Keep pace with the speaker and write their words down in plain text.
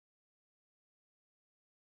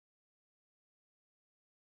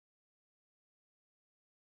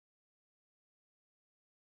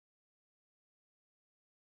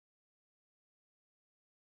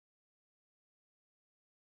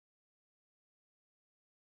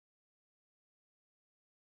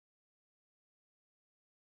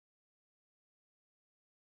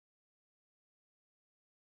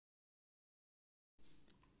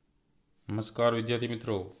નમસ્કાર વિદ્યાર્થી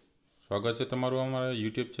મિત્રો, સ્વાગત છે તમારું અમારા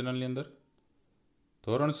યુટ્યુબ ચેનલની અંદર।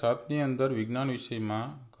 ધોરણ 7ની અંદર વિજ્ઞાન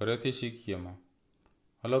વિષયમાં ઘરેથી શીખીએમાં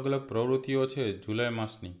અલગ અલગ પ્રવૃત્તિઓ છે જુલાઈ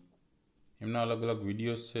માસની, એમના અલગ અલગ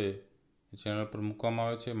વિડીયોઝ છે એ ચેનલ પર મૂકવામાં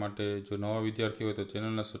આવે છે। માટે જો નવા વિદ્યાર્થી હોય તો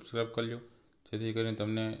ચેનલને સબસ્ક્રાઈબ કરી લો, જેથી કરીને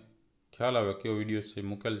તમને ખ્યાલ આવે કેવો વિડીયોઝ છે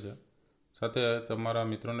મૂકેલ છે। સાથે તમારા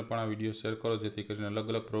મિત્રોને પણ આ વિડીયો શેર કરો, જેથી કરીને અલગ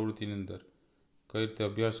અલગ પ્રવૃત્તિની અંદર કઈ રીતે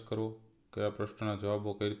અભ્યાસ કરવો, કયા પ્રશ્નના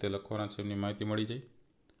જવાબો કઈ રીતે લખવાના છે એમની માહિતી મળી જાય।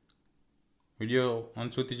 વિડીયો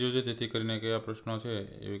અંત સુધી જોજો, જેથી કરીને કયા પ્રશ્નો છે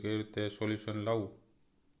એ કઈ રીતે સોલ્યુશન લાવવું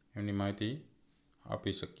એમની માહિતી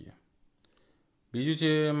આપી શકીએ। બીજું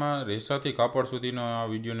છે એમાં રેસાથી કાપડ સુધીનો આ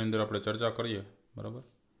વિડીયોની અંદર આપણે ચર્ચા કરીએ, બરાબર।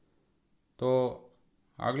 તો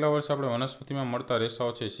આગલા વર્ષે આપણે વનસ્પતિમાં મળતા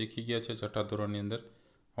રેસાઓ છે શીખી ગયા છે છઠ્ઠા ધોરણની અંદર।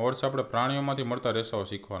 આ વર્ષે આપણે પ્રાણીઓમાંથી મળતા રેસાઓ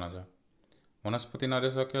શીખવાના છે। વનસ્પતિના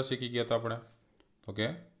રેસા ક્યાં શીખી ગયા હતા આપણે?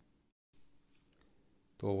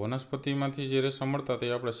 તો વનસ્પતિમાંથી જે રેસા મળતા હતા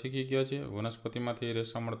એ આપણે શીખી ગયા છે। વનસ્પતિમાંથી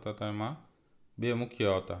રેસા મળતા હતા એમાં બે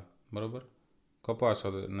મુખ્ય હતા, બરાબર। કપાસ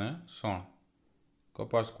અને શણ।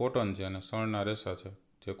 કપાસ કોટન છે અને શણના રેસા છે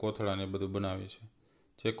જે કોથળાને બધું બનાવીએ છે,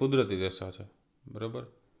 જે કુદરતી રેસા છે, બરાબર,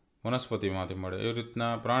 વનસ્પતિમાંથી મળે। એવી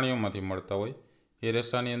રીતના પ્રાણીઓમાંથી મળતા હોય એ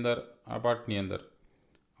રેસાની અંદર આ પાઠની અંદર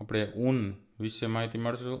આપણે ઊન વિશે માહિતી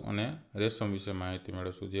મેળવીશું અને રેશમ વિશે માહિતી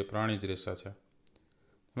મેળવીશું, જે પ્રાણી જ રેસા છે।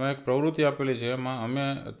 એમાં એક પ્રવૃત્તિ આપેલી છે, એમાં અમે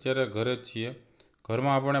અત્યારે ઘરે જ છીએ,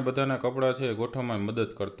 ઘરમાં આપણે બધાને કપડાં છે ગોઠવવામાં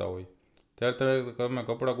મદદ કરતા હોય, ત્યારે તમે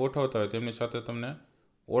કપડાં ગોઠવતા હોય તેમની સાથે તમને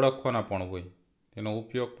ઓળખવાના પણ હોય, તેનો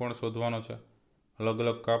ઉપયોગ પણ શોધવાનો છે। અલગ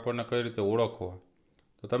અલગ કાપડને કઈ રીતે ઓળખવા,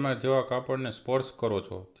 તો તમે જેવા કાપડને સ્પર્શ કરો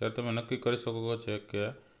છો ત્યારે તમે નક્કી કરી શકો છો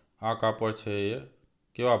કે આ કાપડ છે એ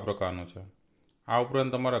કેવા પ્રકારનું છે। આ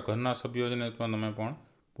ઉપરાંત તમારા ઘરના સભ્યોને પણ તમે પણ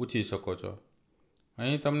પૂછી શકો છો।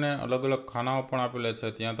 અહીં તમને અલગ અલગ ખાનાઓ પણ આપેલા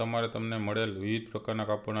છે, ત્યાં તમારે તમને મળેલ વિવિધ પ્રકારના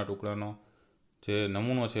કાપડના ટુકડાનો જે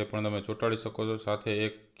નમૂનો છે એ પણ તમે ચોંટાડી શકો છો। સાથે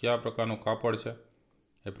એક કયા પ્રકારનું કાપડ છે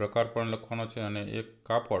એ પ્રકાર પણ લખવાનો છે, અને એક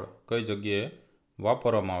કાપડ કઈ જગ્યાએ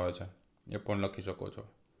વાપરવામાં આવે છે એ પણ લખી શકો છો।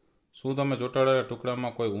 શું તમે ચોંટાડેલા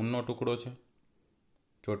ટુકડામાં કોઈ ઊનનો ટુકડો છે?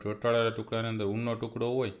 જો ચોંટાડેલા ટુકડાની અંદર ઊનનો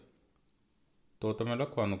ટુકડો હોય તો તમે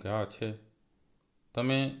લખવાનું કે હા છે।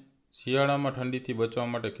 તમે શિયાળામાં ઠંડીથી બચવા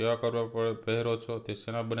માટે કેવા કપડાં પહેરો છો, તે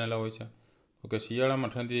શેના બનેલા હોય છે? તો કે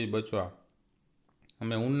શિયાળામાં ઠંડીથી બચવા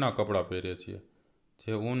અમે ઊનના કપડાં પહેરીએ છીએ,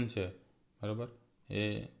 જે ઊન છે, બરાબર,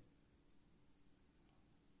 એટલે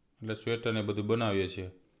સ્વેટર ને બધું બનાવીએ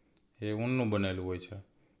છીએ એ ઊનનું બનેલું હોય છે।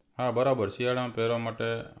 હા, બરાબર, શિયાળામાં પહેરવા માટે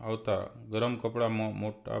આવતા ગરમ કપડાં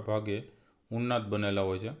મોટા ભાગે ઊનના જ બનેલા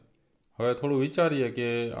હોય છે। હવે થોડું વિચારીએ કે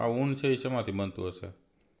આ ઊન છે એ શેમાંથી બનતું હશે?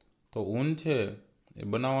 તો ઊન છે એ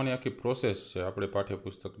બનાવવાની આખી પ્રોસેસ છે આપણે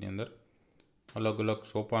પાઠ્યપુસ્તકની અંદર, અલગ અલગ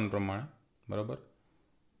સોપાન પ્રમાણે, બરાબર।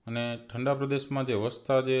 અને ઠંડા પ્રદેશમાં જે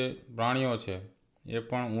વસતા જે પ્રાણીઓ છે એ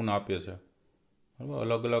પણ ઊન આપે છે, બરાબર।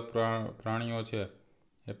 અલગ અલગ પ્રાણીઓ છે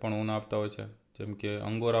એ પણ ઊન આપતા હોય છે, જેમ કે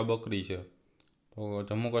અંગોરા બકરી છે, તો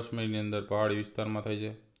જમ્મુ કાશ્મીરની અંદર પહાડી વિસ્તારમાં થાય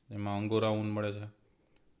છે, એમાં અંગોરા ઊન મળે છે।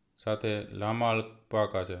 સાથે લામા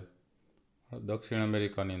અલ્પાકા છે દક્ષિણ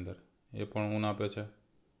અમેરિકાની અંદર, એ પણ ઊન આપે છે।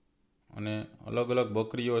 અને અલગ અલગ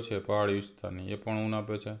બકરીઓ છે પહાડી વિસ્તારની, એ પણ ઊન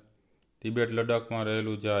આપે છે। તિબેટ લદ્દાખમાં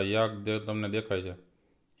રહેલું જે યાક તમને દેખાય છે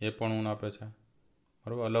એ પણ ઊન આપે છે,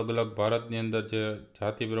 બરાબર। અલગ અલગ ભારતની અંદર જે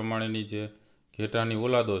જાતિ પ્રમાણેની જે ઘેટાની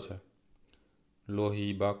ઓલાદો છે,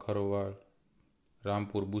 લોહી, બાખરવાડ,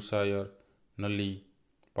 રામપુર, બુસાયર, નલી,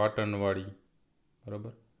 પાટણવાડી,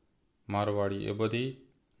 બરાબર, મારવાડી, એ બધી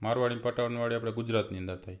મારવાડી પાટણવાડી આપણે ગુજરાતની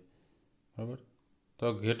અંદર થાય, બરાબર।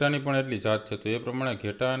 તો ઘેટાની પણ એટલી જાત છે, તો એ પ્રમાણે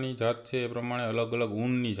ઘેટાની જાત છે એ પ્રમાણે અલગ અલગ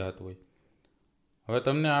ઊનની જાત હોય। હવે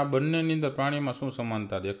તમને આ બંનેની અંદર પ્રાણીમાં શું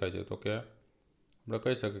સમાનતા દેખાય છે? તો કે આપણે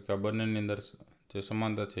કહી શકીએ કે આ બંનેની અંદર જે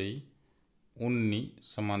સમાનતા છે એ ઊનની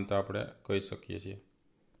સમાનતા આપણે કહી શકીએ છીએ।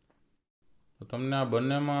 તો તમને આ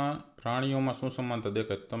બંનેમાં પ્રાણીઓમાં શું સમાનતા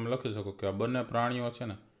દેખાય? તમે લખી શકો કે આ બંને પ્રાણીઓ છે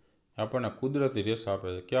ને આપણને કુદરતી રેસા આપે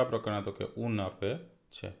છે। કયા પ્રકારના? તો કે ઊન આપે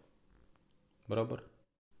છે, બરાબર।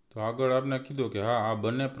 તો આગળ આપણે કીધું કે હા, આ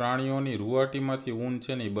બંને પ્રાણીઓની રૂંવાટીમાંથી ઊન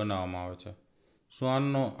છે ને એ બનાવવામાં આવે છે।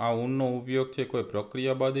 શું આ ઊનનો ઉપયોગ છે કોઈ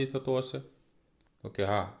પ્રક્રિયા બાદ થતો હશે? તો કે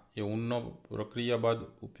હા, એ ઊનનો પ્રક્રિયા બાદ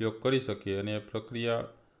ઉપયોગ કરી શકીએ, અને એ પ્રક્રિયા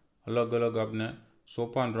અલગ અલગ આપણે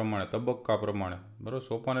સોપાન પ્રમાણે, તબક્કા પ્રમાણે, બરાબર।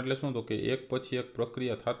 સોપાન એટલે શું? તો કે એક પછી એક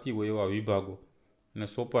પ્રક્રિયા થતી હોય એવા વિભાગો અને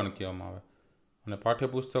સોપાન કહેવામાં આવે। અને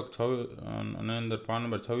પાઠ્યપુસ્તક 6 ની અંદર પાન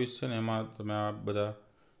નંબર 26 છે ને, એમાં તમે આ બધા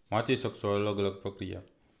વાંચી શકશો અલગ અલગ પ્રક્રિયા।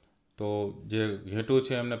 તો જે ઘેટું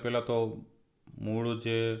છે એમને પહેલાં તો મૂળ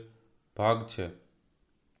જે ભાગ છે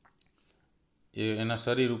એ એના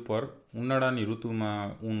શરીર ઉપર ઉનાળાની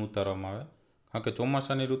ઋતુમાં ઊન ઉતારવામાં આવે, કારણ કે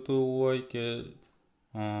ચોમાસાની ઋતુ હોય કે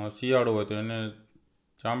શિયાળો હોય તો એને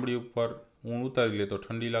ચામડી ઉપર ઊન ઉતારી લે તો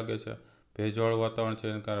ઠંડી લાગે છે. ભેજવાળું વાતાવરણ છે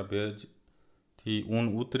એને કારણે ભેજથી ઊન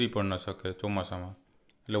ઉતરી પણ ન શકે ચોમાસામાં,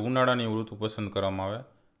 એટલે ઉનાળાની ઋતુ પસંદ કરવામાં આવે.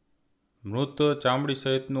 મૃત ચામડી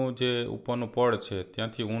સહિતનું જે ઉપરનું પડ છે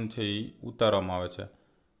ત્યાંથી ઊન છે એ ઉતારવામાં આવે છે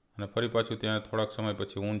અને ફરી પાછું ત્યાં થોડાક સમય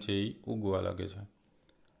પછી ઊન છે એ ઉગવા લાગે છે.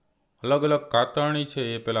 અલગ અલગ કાતરણી છે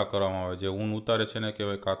એ પહેલાં કરવામાં આવે. જે ઊન ઉતારે છે એને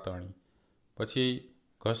કહેવાય કાતરણી. પછી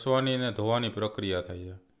ઘસવાની અને ધોવાની પ્રક્રિયા થાય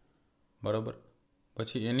છે, બરાબર.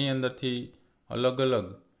 પછી એની અંદરથી અલગ અલગ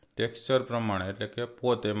ટેક્સચર પ્રમાણે, એટલે કે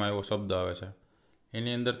પોત, એમાં એવો શબ્દ આવે છે,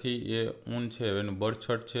 એની અંદરથી એ ઊન છે એનું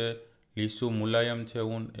બરછટ છે, લીસું મુલાયમ છે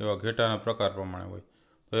ઊન, એવા ઘેટાના પ્રકાર પ્રમાણે હોય.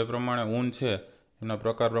 તો એ પ્રમાણે ઊન છે એના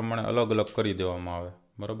પ્રકાર પ્રમાણે અલગ અલગ કરી દેવામાં આવે,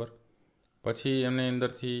 બરાબર. પછી એની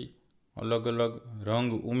અંદરથી અલગ અલગ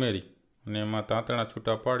રંગ ઉમેરી અને એમાં તાંતણા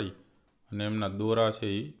છૂટા પાડી અને એમના દોરા છે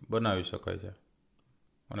એ બનાવી શકાય છે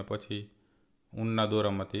અને પછી ઊનના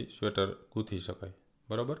દોરામાંથી સ્વેટર ગૂંથી શકાય,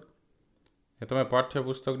 બરાબર. એ તમે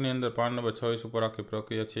પાઠ્યપુસ્તકની અંદર પાન નંબર 26 ઉપર આખી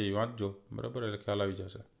પ્રક્રિયા છે એ વાંચજો, બરાબર, એટલે ખ્યાલ આવી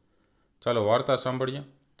જશે. ચાલો વાર્તા સાંભળીએ.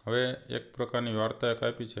 હવે એક પ્રકારની વાર્તા એક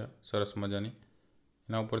આપી છે સરસ મજાની,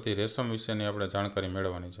 એના ઉપરથી રેશમ વિશેની આપણે જાણકારી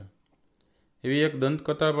મેળવવાની છે. એવી એક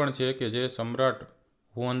દંતકથા પણ છે કે જે સમ્રાટ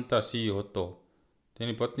હુઅંતા સિંહ હતો,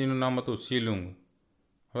 તેની પત્નીનું નામ હતું શિલુંગ.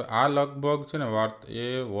 હવે આ લગભગ છે ને એ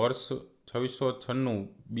વર્ષ 2696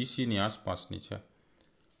 BC આસપાસની છે,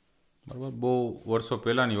 બરાબર, બહુ વર્ષો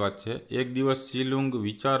પહેલાંની વાત છે. એક દિવસ શિલુંગ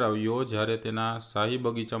વિચાર આવ્યો જ્યારે તેના શાહી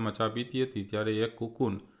બગીચામાં ચા પીતી હતી ત્યારે એક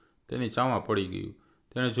કુકુન તેની ચામાં પડી ગયું.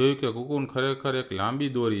 તેણે જોયું કે કુકુન ખરેખર એક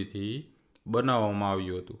લાંબી દોરીથી બનાવવામાં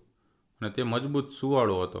આવ્યું હતું અને તે મજબૂત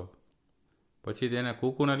સુવાળો હતો. પછી તેને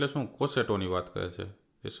કુકુન એટલે શું, કોસેટોની વાત કરે છે,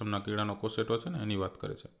 રેશમના કીડાનો કોસેટો છે ને એની વાત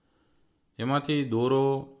કરે છે. એમાંથી દોરો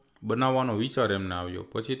બનાવવાનો વિચાર એમને આવ્યો.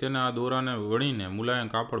 પછી તેને આ દોરાને વણીને મુલાયમ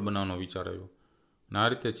કાપડ બનાવવાનો વિચાર આવ્યો અને આ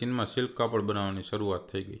રીતે ચીનમાં સિલ્ક કાપડ બનાવવાની શરૂઆત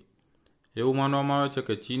થઈ ગઈ. એવું માનવામાં આવે છે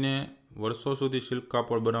કે ચીને વર્ષો સુધી સિલ્ક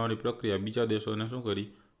કાપડ બનાવવાની પ્રક્રિયા બીજા દેશોને શું કરી,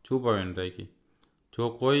 છુપાવીને રાખી. જો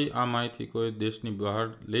કોઈ આ માહિતી કોઈ દેશની બહાર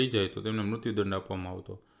લઈ જાય તો તેમને મૃત્યુદંડ આપવામાં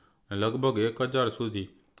આવતો અને લગભગ 1000 સુધી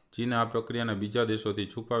ચીને આ પ્રક્રિયાને બીજા દેશોથી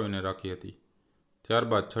છુપાવીને રાખી હતી.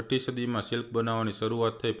 ત્યારબાદ 6ઠી સદીમાં સિલ્ક બનાવવાની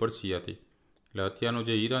શરૂઆત થઈ પર્શિયાથી, એટલે અત્યારનું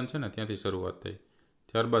જે ઈરાન છે ને ત્યાંથી શરૂઆત થઈ.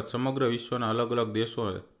 ત્યારબાદ સમગ્ર વિશ્વના અલગ અલગ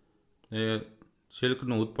દેશોએ એ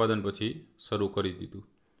સિલ્કનું ઉત્પાદન પછી શરૂ કરી દીધું.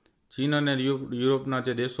 ચીન અને યુરોપના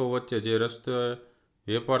જે દેશો વચ્ચે જે રસ્તે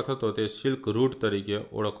વેપાર થતો તે સિલ્ક રૂટ તરીકે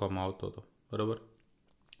ઓળખવામાં આવતો હતો, બરાબર.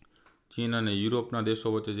 ચીન અને યુરોપના દેશો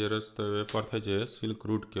વચ્ચે જે રસ્તે વેપાર થાય છે સિલ્ક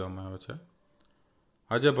રૂટ કહેવામાં આવે છે.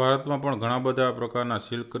 આજે ભારતમાં પણ ઘણા બધા પ્રકારના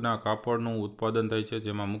સિલ્કના કાપડનું ઉત્પાદન થાય છે,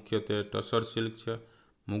 જેમાં મુખ્યત્વે ટસર સિલ્ક છે,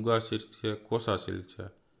 મુગા સિલ્ક છે, કોસા સિલ્ક છે.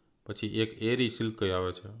 પછી એક એરી સિલ્ક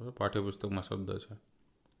આવે છે, પાઠ્યપુસ્તકમાં શબ્દ છે.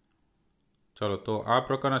 ચાલો, તો આ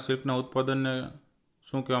પ્રકારના સિલ્કના ઉત્પાદનને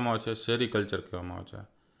શું કહેવામાં આવે છે, સેરીકલ્ચર કહેવામાં આવે છે.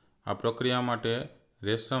 આ પ્રક્રિયા માટે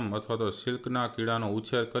રેશમ અથવા તો સિલ્કના કીડાનો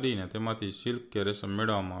ઉછેર કરીને તેમાંથી સિલ્ક કે રેશમ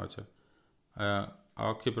મેળવવામાં આવે છે. આ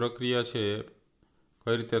આખી પ્રક્રિયા છે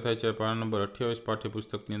કઈ રીતે થાય છે, પાના નંબર 28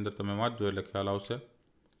 પાઠ્યપુસ્તકની અંદર તમે વાંચજો એટલે ખ્યાલ આવશે,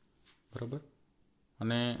 બરાબર.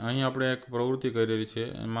 અને અહીં આપણે એક પ્રવૃત્તિ કરેલી છે,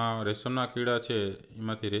 એમાં રેશમના કીડા છે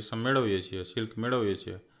એમાંથી રેશમ મેળવીએ છીએ, સિલ્ક મેળવીએ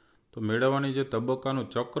છીએ. તો મેળવવાની જે તબક્કાનું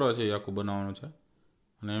ચક્ર છે એ આખું બનાવવાનું છે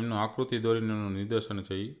અને એમનું આકૃતિ દોરીને એનું નિદર્શન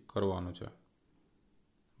છે એ કરવાનું છે,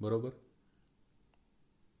 બરાબર.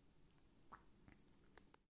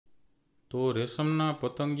 તો રેશમના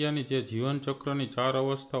પતંગિયાની જે જીવનચક્રની 4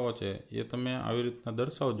 અવસ્થાઓ છે એ તમે આવી રીતના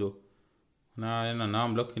દર્શાવજો અને આ એના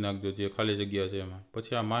નામ લખી નાખજો જે ખાલી જગ્યા છે એમાં.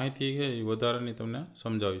 પછી આ માહિતી છે એ વધારાની તમને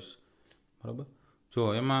સમજાવીશ, બરાબર. જો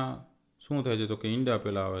એમાં શું થાય છે તો કે ઈંડા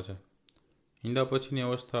પહેલાં આવે છે. ઈંડા પછીની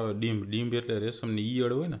અવસ્થા આવે ડીંભ. ડીંભ એટલે રેશમની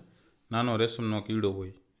ઈયળ હોય ને, નાનો રેશમનો કીડો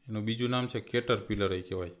હોય, એનું બીજું નામ છે કેટરપિલર એ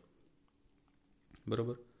કહેવાય,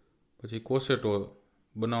 બરાબર. પછી કોસેટો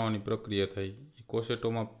બનાવવાની પ્રક્રિયા થઈ. એ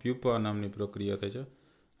કોસેટોમાં પ્યુપા નામની પ્રક્રિયા થાય છે,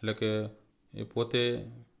 એટલે કે એ પોતે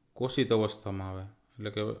કોષિત અવસ્થામાં આવે, એટલે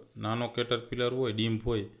કે નાનો કેટરપિલર હોય, ડીંભ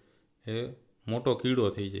હોય, એ મોટો કીડો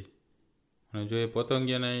થઈ જાય અને જો એ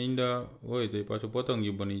પતંગિયાના ઈંડા હોય તો એ પાછું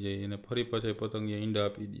પતંગિયું બની જાય અને ફરી પાછા પતંગિયા ઈંડા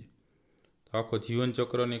આપી દે. તો આખો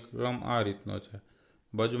જીવનચક્રની ક્રમ આ રીતનો છે.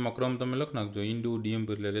 બાજુમાં ક્રમ તમે લખી નાખજો, ઈંડું,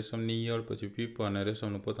 ડીંભ એટલે રેશમની ઈયળ, પછી પીપા અને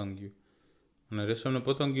રેશમનું પતંગિયું. અને રેશમનું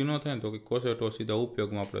પતંગિયું ન થાય ને તો કે કોસેટો સીધા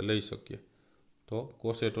ઉપયોગમાં આપણે લઈ શકીએ, તો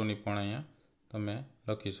કોસેટોની પણ અહીંયા તમે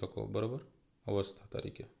લખી શકો, બરાબર, અવસ્થા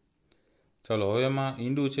તરીકે. ચાલો, હવે એમાં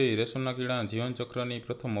ઈંડું છે એ રેશમના કીડાના જીવનચક્રની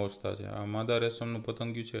પ્રથમ અવસ્થા છે. આ માદા રેશમનું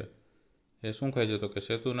પતંગિયું છે એ શું ખાય છે તો કે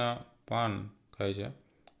સેતુના પાન ખાય છે,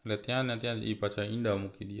 એટલે ત્યાં ને ત્યાં જ એ પાછા ઈંડા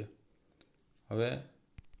મૂકી દે. હવે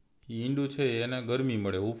એ ઈંડું છે એને ગરમી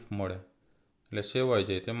મળે, હૂંફ મળે, એટલે સેવાઈ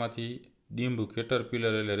જાય, તેમાંથી ડીંબ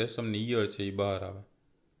કેટરપિલર એટલે રેશમની ઈયળ છે એ બહાર આવે.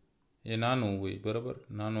 એ નાનું હોય, બરાબર,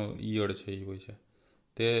 નાનો ઈયળ છે એ હોય છે.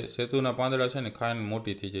 તે શેતુરના પાંદડા છે ને ખાઈને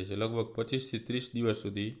મોટી થઈ જાય છે. લગભગ 25 થી 30 દિવસ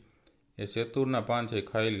સુધી એ શેતુરના પાન છે એ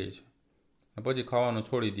ખાઈ લે છે, અને પછી ખાવાનું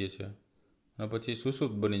છોડી દે છે, અને પછી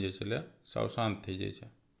સુસુપ્ત બની જાય છે, એટલે સાવ શાંત થઈ જાય છે.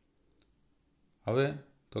 હવે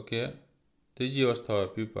તો કે ત્રીજી અવસ્થા હોય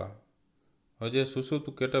પીપા. હવે જે સુસુપ્ત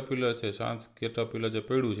કેટરપિલર છે, શાંત કેટરપિલર જે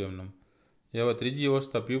પડ્યું છે એમને, એ હવે ત્રીજી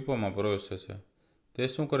અવસ્થા પ્યુપામાં પ્રવેશે છે. તે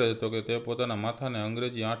શું કરે છે તો કે તે પોતાના માથાને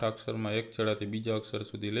અંગ્રેજી 8 અક્ષરમાં એક છેડાથી બીજા અક્ષર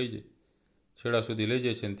સુધી છેડા સુધી લઈ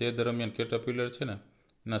જાય છે, અને તે દરમિયાન કેટરપિલર છે ને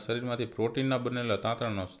એના શરીરમાંથી પ્રોટીનના બનેલા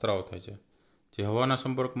તાંતણાનો સ્ત્રાવ થાય છે, જે હવાના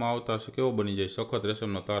સંપર્કમાં આવતા કેવો બની જાય, સખત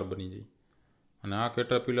રેશમનો તાર બની જાય. અને આ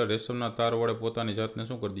કેટરપિલર રેશમના તાર વડે પોતાની જાતને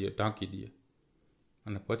શું કરી દે, ઢાંકી દે,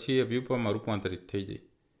 અને પછી એ પ્યુપામાં રૂપાંતરિત થઈ જાય.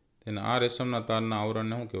 તેને આ રેશમના તારના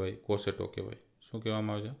આવરણને શું કહેવાય, કોસેટો કહેવાય. શું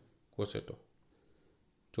કહેવામાં આવે છે, કોસેટો.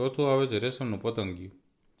 ચોથું આવે છે રેશમનું પતંગિયું.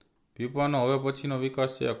 પીપાનો હવે પછીનો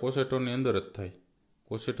વિકાસ છે આ કોસેટોની અંદર જ થાય.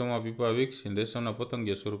 કોસેટોમાં પીપા વિકસીને રેશમના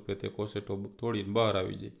પતંગિયા સ્વરૂપે તે કોસેટો તોડીને બહાર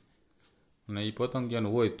આવી જાય, અને એ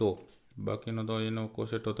પતંગિયાનું હોય તો, બાકીનો તો એનો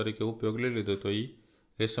કોસેટો તરીકે ઉપયોગ લઈ લીધો તો એ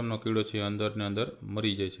રેશમનો કીડો છે અંદર ને અંદર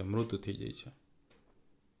મરી જાય છે, મૃત થઈ જાય છે.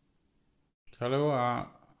 ચાલો,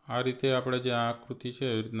 આ રીતે આપણે જે આ આકૃતિ છે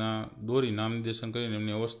એ રીતના દોરી નામ નિર્દેશન કરીને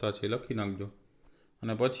એમની અવસ્થા છે લખી નાખજો,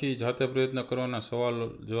 અને પછી જાતે પ્રયત્ન કરવાના સવાલ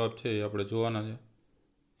જવાબ છે એ આપણે જોવાના છે.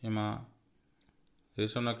 એમાં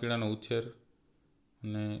રેશમના કીડાનો ઉછેર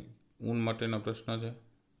અને ઊન માટેના પ્રશ્ન છે,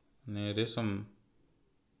 અને રેશમ,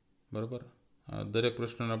 બરાબર. દરેક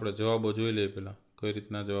પ્રશ્નના આપણે જવાબો જોઈ લઈએ પહેલાં, કઈ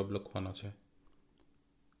રીતના જવાબ લખવાનો છે.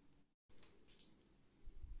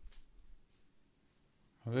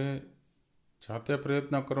 હવે જાતે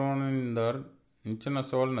પ્રયત્ન કરવાની અંદર નીચેના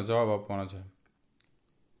સવાલના જવાબ આપવાના છે.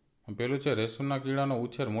 પહેલું છે, રેશમના કીડાનો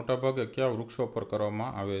ઉછેર મોટાભાગે કયા વૃક્ષો પર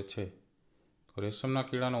કરવામાં આવે છે? તો રેશમના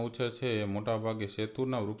કીડાનો ઉછેર છે એ મોટાભાગે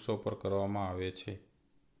શેતુરના વૃક્ષો પર કરવામાં આવે છે.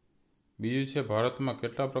 બીજું છે, ભારતમાં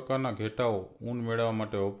કેટલા પ્રકારના ઘેટાઓ ઊન મેળવવા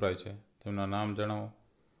માટે વપરાય છે? તેમના નામ જણાવો.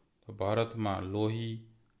 તો ભારતમાં લોહી,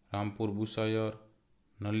 રામપુર બુશાયર,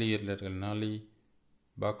 નલી એટલે કે નાલી,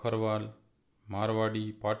 બાખરવાલ, મારવાડી,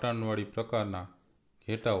 પાટણવાડી પ્રકારના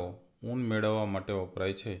ઘેટાઓ ઊન મેળવવા માટે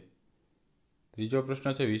વપરાય છે. ત્રીજો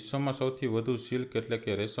પ્રશ્ન છે, વિશ્વમાં સૌથી વધુ સિલ્ક એટલે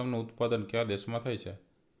કે રેશમનું ઉત્પાદન કયા દેશમાં થાય છે?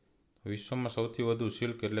 તો વિશ્વમાં સૌથી વધુ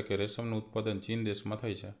સિલ્ક એટલે કે રેશમનું ઉત્પાદન ચીન દેશમાં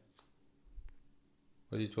થાય છે.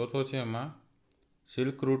 પછી ચોથો છે, એમાં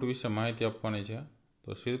સિલ્ક રૂટ વિશે માહિતી આપવાની છે. તો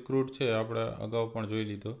સિલ્ક રૂટ છે આપણે અગાઉ પણ જોઈ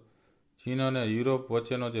લીધો. ચીન અને યુરોપ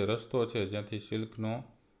વચ્ચેનો જે રસ્તો છે જ્યાંથી સિલ્કનો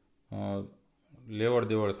લેવડ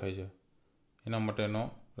દેવડ થાય છે એના માટેનો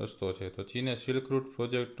રસ્તો છે. તો ચીને સિલ્ક રૂટ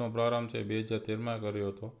પ્રોજેક્ટનો પ્રારંભ છે 2013માં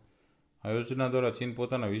કર્યો હતો. આ યોજના દ્વારા ચીન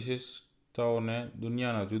પોતાના વિશેષતાઓને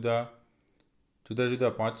દુનિયાના જુદા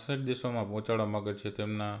જુદા 65 દેશોમાં પહોંચાડવા માગે છે.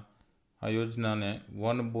 તેમના આ યોજનાને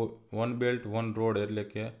વન બેલ્ટ વન રોડ એટલે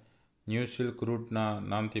કે ન્યૂ સિલ્ક રૂટના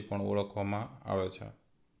નામથી પણ ઓળખવામાં આવે છે.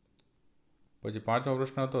 પછી પાંચમો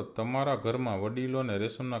પ્રશ્ન હતો, તમારા ઘરમાં વડીલોને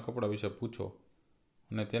રેશમના કપડાં વિશે પૂછો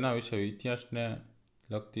અને તેના વિશે ઇતિહાસને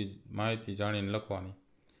લગતી માહિતી જાણીને લખવાની.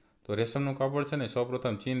 તો રેશમનું કાપડ છે ને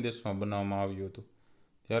સૌપ્રથમ ચીન દેશમાં બનાવવામાં આવ્યું હતું.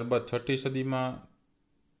 ત્યારબાદ 6ઠી સદીમાં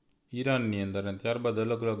ઈરાનની અંદર, અને ત્યારબાદ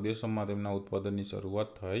અલગ અલગ દેશોમાં તેમના ઉત્પાદનની શરૂઆત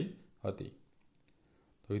થઈ હતી.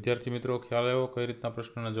 તો વિદ્યાર્થી મિત્રો, ખ્યાલ આવ્યો કઈ રીતના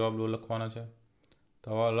પ્રશ્નના જવાબ લખવાના છે? તો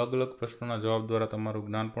આવા અલગ અલગ પ્રશ્નોના જવાબ દ્વારા તમારું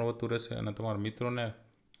જ્ઞાન પણ વધતું રહેશે, અને તમારા મિત્રોને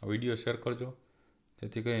આ વિડીયો શેર કરજો,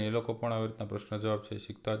 જેથી કરીને એ લોકો પણ આવી રીતના પ્રશ્ન જવાબ છે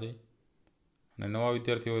શીખતા જાય. અને નવા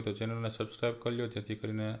વિદ્યાર્થીઓ હોય તો ચેનલને સબસ્ક્રાઈબ કરી લો, જેથી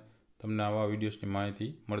કરીને તમને આવા વિડીયોઝની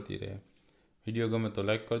માહિતી મળતી રહે. વિડીયો ગમે તો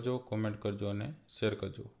લાઈક કરજો, કોમેન્ટ કરજો અને શેર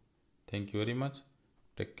કરજો. Thank you very much.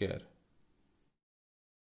 Take care.